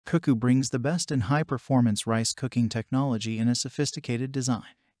CUCKOO brings the best in high-performance rice cooking technology in a sophisticated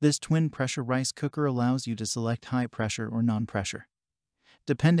design. This twin-pressure rice cooker allows you to select high-pressure or non-pressure,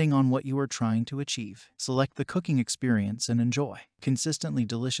 depending on what you are trying to achieve. Select the cooking experience and enjoy consistently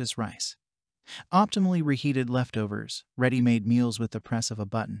delicious rice, optimally reheated leftovers, ready-made meals with the press of a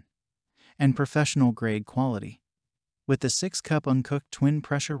button, and professional-grade quality with the 6-cup uncooked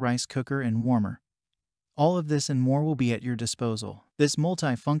twin-pressure rice cooker and warmer. All of this and more will be at your disposal. This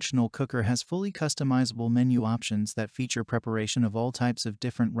multifunctional cooker has fully customizable menu options that feature preparation of all types of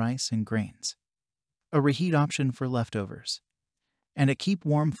different rice and grains, a reheat option for leftovers, and a keep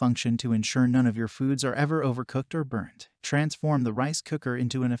warm function to ensure none of your foods are ever overcooked or burnt. Transform the rice cooker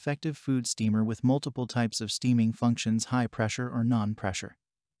into an effective food steamer with multiple types of steaming functions, high pressure or non-pressure.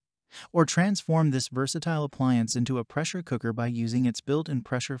 Or transform this versatile appliance into a pressure cooker by using its built-in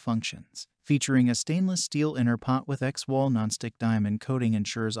pressure functions. Featuring a stainless steel inner pot with Xwall nonstick diamond coating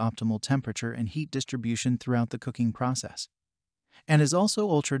ensures optimal temperature and heat distribution throughout the cooking process, and is also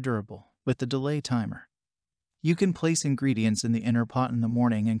ultra-durable with the delay timer. You can place ingredients in the inner pot in the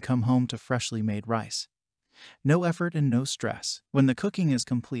morning and come home to freshly made rice. No effort and no stress. When the cooking is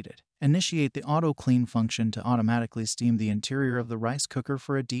completed, initiate the auto clean function to automatically steam the interior of the rice cooker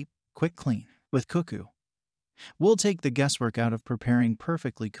for a deep, quick clean. With CUCKOO, we'll take the guesswork out of preparing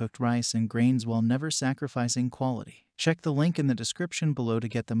perfectly cooked rice and grains while never sacrificing quality. Check the link in the description below to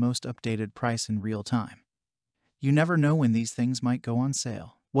get the most updated price in real time. You never know when these things might go on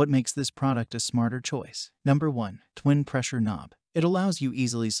sale. What makes this product a smarter choice? Number 1. Twin pressure knob. It allows you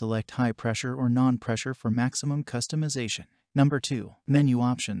easily select high pressure or non-pressure for maximum customization. Number 2. Menu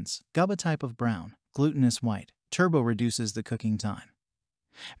options. Gaba type of brown, glutinous white. Turbo reduces the cooking time.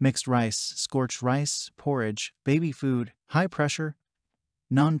 Mixed rice, scorched rice, porridge, baby food, high pressure,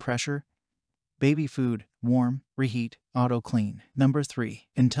 non-pressure, baby food, warm, reheat, auto clean. Number 3.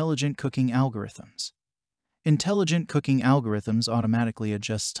 Intelligent cooking algorithms. Intelligent cooking algorithms automatically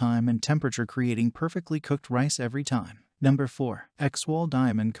adjust time and temperature, creating perfectly cooked rice every time. Number 4. Xwall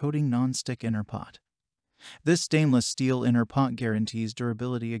Diamond Coating Non-Stick Inner Pot. This stainless steel inner pot guarantees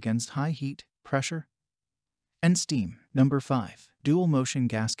durability against high heat, pressure, and steam. Number 5. Dual motion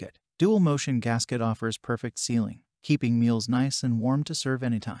gasket. Dual motion gasket offers perfect sealing, keeping meals nice and warm to serve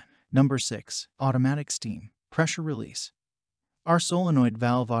anytime. Number 6. Automatic steam, pressure release. Our solenoid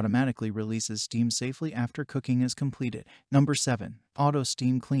valve automatically releases steam safely after cooking is completed. Number 7. Auto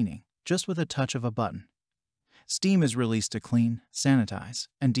steam cleaning. Just with a touch of a button, steam is released to clean, sanitize,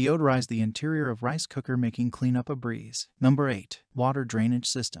 and deodorize the interior of rice cooker, making cleanup a breeze. Number 8. Water drainage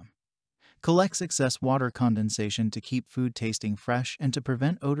system. Collects excess water condensation to keep food tasting fresh and to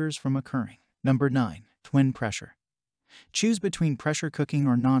prevent odors from occurring. Number 9. Twin pressure. Choose between pressure cooking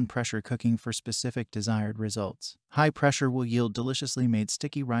or non-pressure cooking for specific desired results. High pressure will yield deliciously made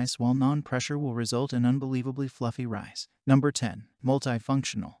sticky rice, while non-pressure will result in unbelievably fluffy rice. Number 10.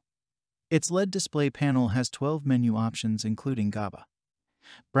 Multifunctional. Its LED display panel has 12 menu options including Gaba,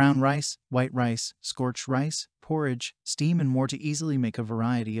 brown rice, white rice, scorched rice, porridge, steam, and more to easily make a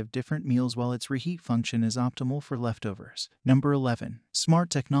variety of different meals, while its reheat function is optimal for leftovers. Number 11. Smart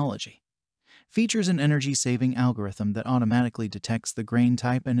technology. Features an energy-saving algorithm that automatically detects the grain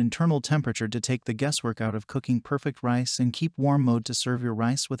type and internal temperature to take the guesswork out of cooking perfect rice and keep warm mode to serve your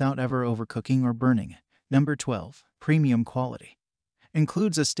rice without ever overcooking or burning it. Number 12. Premium quality.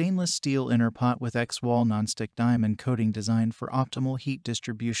 Includes a stainless steel inner pot with Xwall nonstick diamond coating designed for optimal heat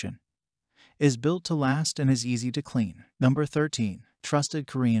distribution. Is built to last and is easy to clean. Number 13. Trusted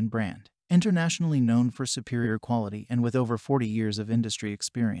Korean brand. Internationally known for superior quality and with over 40 years of industry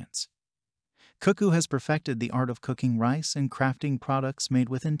experience, CUCKOO has perfected the art of cooking rice and crafting products made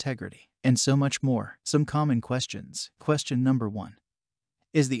with integrity. And so much more. Some common questions. Question number 1.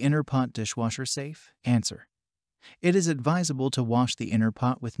 Is the inner pot dishwasher safe? Answer. It is advisable to wash the inner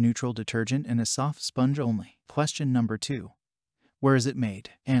pot with neutral detergent and a soft sponge only. Question number 2. Where is it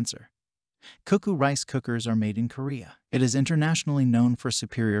made? Answer. CUCKOO rice cookers are made in Korea. It is internationally known for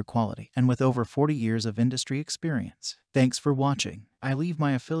superior quality and with over 40 years of industry experience. Thanks for watching. I leave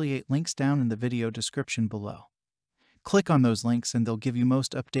my affiliate links down in the video description below. Click on those links and they'll give you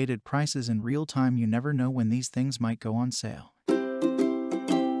most updated prices in real time. You never know when these things might go on sale.